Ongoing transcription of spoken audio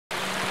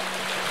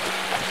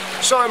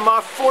So my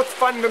fourth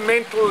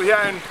fundamental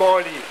here in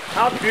Bali,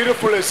 how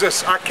beautiful is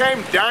this? I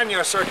came down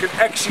here so I could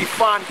actually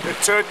find a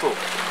turtle,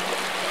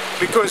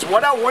 because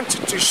what I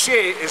wanted to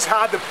share is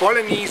how the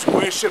Balinese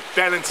worship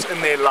balance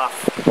in their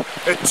life.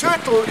 A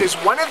turtle is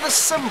one of the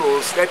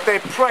symbols that they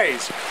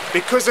praise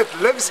because it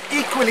lives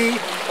equally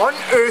on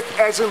earth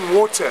as in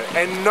water,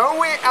 and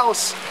nowhere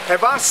else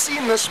have I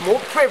seen this more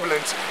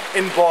prevalent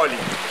in Bali.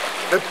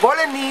 The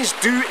Balinese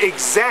do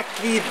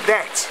exactly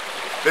that.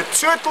 The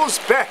turtle's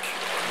back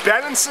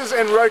balances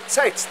and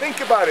rotates. Think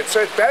about it.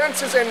 So it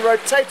balances and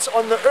rotates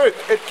on the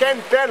earth. It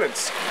can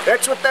balance.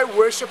 That's what they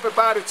worship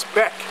about its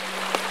back.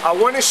 I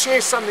want to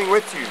share something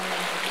with you.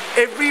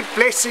 Every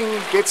blessing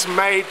gets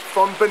made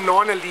from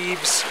banana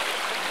leaves,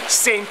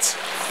 scent,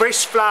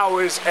 fresh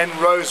flowers and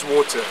rose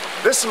water.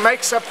 This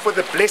makes up for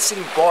the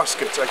blessing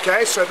basket,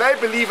 okay? So they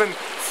believe in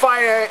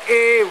fire,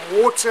 air,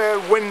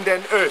 water, wind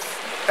and earth.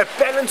 A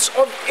balance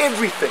of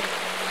everything.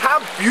 How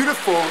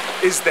beautiful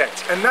is that?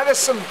 Another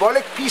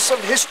symbolic piece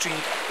of history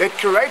that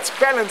creates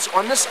balance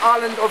on this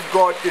island of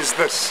God is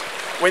this.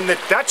 When the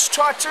Dutch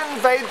tried to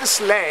invade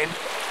this land,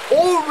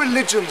 all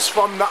religions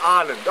from the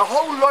island, a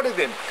whole lot of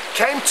them,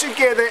 came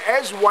together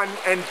as one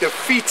and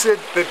defeated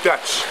the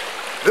Dutch.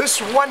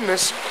 This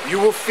oneness you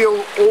will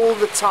feel all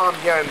the time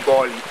here in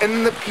Bali,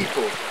 in the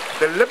people.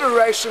 The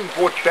liberation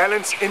brought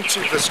balance into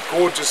this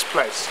gorgeous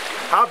place.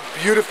 How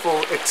beautiful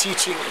a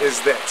teaching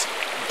is that?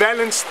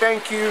 Balance,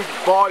 thank you.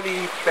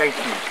 Bali, thank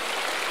you.